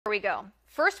we go.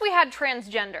 First, we had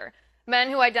transgender. Men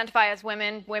who identify as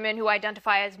women, women who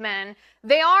identify as men.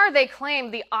 They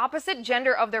claim, the opposite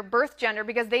gender of their birth gender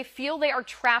because they feel they are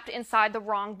trapped inside the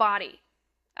wrong body.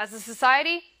 As a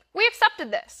society, we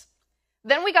accepted this.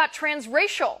 Then we got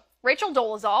transracial. Rachel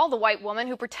Dolezal, the white woman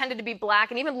who pretended to be black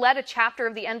and even led a chapter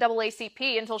of the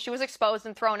NAACP until she was exposed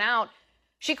and thrown out,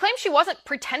 she claimed she wasn't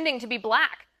pretending to be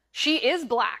black. She is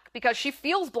black because she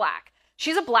feels black.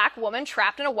 She's a black woman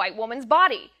trapped in a white woman's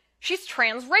body. She's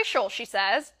transracial, she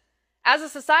says. As a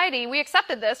society, we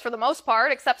accepted this for the most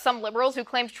part, except some liberals who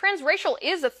claimed transracial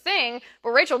is a thing, but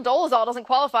Rachel Dolezal doesn't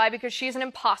qualify because she's an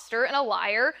imposter and a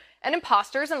liar, and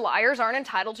imposters and liars aren't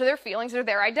entitled to their feelings or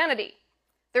their identity.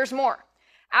 There's more.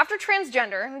 After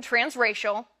transgender and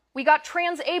transracial, we got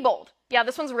transabled. Yeah,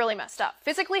 this one's really messed up.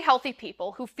 Physically healthy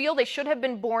people who feel they should have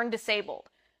been born disabled.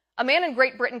 A man in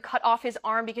Great Britain cut off his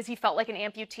arm because he felt like an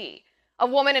amputee. A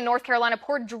woman in North Carolina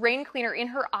poured drain cleaner in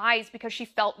her eyes because she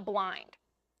felt blind.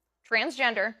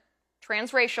 Transgender,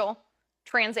 transracial,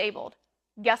 transabled.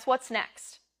 Guess what's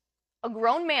next? A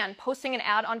grown man posting an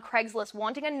ad on Craigslist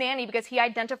wanting a nanny because he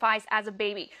identifies as a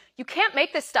baby. You can't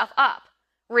make this stuff up.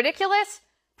 Ridiculous?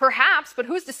 Perhaps, but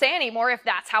who's to say anymore if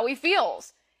that's how he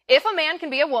feels? If a man can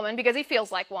be a woman because he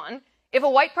feels like one, if a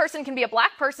white person can be a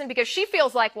black person because she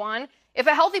feels like one, if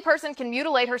a healthy person can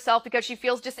mutilate herself because she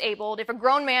feels disabled, if a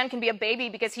grown man can be a baby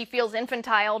because he feels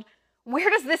infantile, where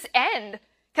does this end?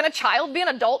 Can a child be an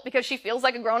adult because she feels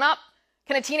like a grown-up?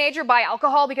 Can a teenager buy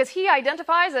alcohol because he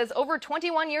identifies as over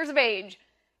 21 years of age?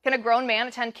 Can a grown man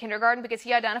attend kindergarten because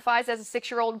he identifies as a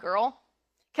 6-year-old girl?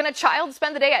 Can a child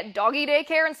spend the day at doggy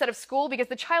daycare instead of school because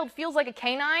the child feels like a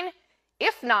canine?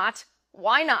 If not,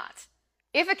 why not?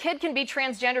 If a kid can be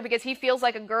transgender because he feels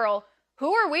like a girl,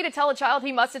 who are we to tell a child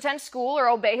he must attend school or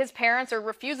obey his parents or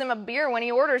refuse him a beer when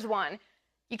he orders one?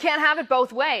 You can't have it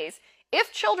both ways.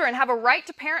 If children have a right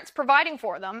to parents providing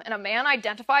for them, and a man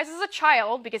identifies as a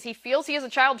child because he feels he is a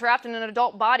child trapped in an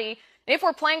adult body, and if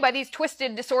we're playing by these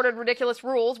twisted, disordered, ridiculous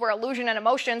rules where illusion and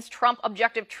emotions trump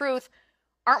objective truth,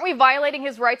 aren't we violating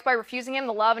his rights by refusing him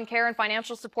the love and care and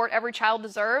financial support every child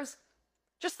deserves?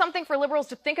 Just something for liberals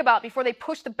to think about before they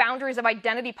push the boundaries of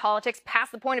identity politics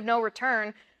past the point of no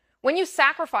return. When you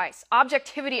sacrifice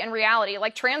objectivity and reality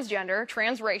like transgender,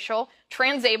 transracial,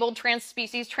 transabled,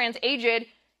 transspecies, transaged,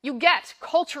 you get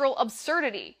cultural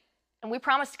absurdity. And we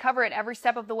promise to cover it every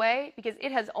step of the way because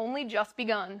it has only just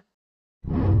begun.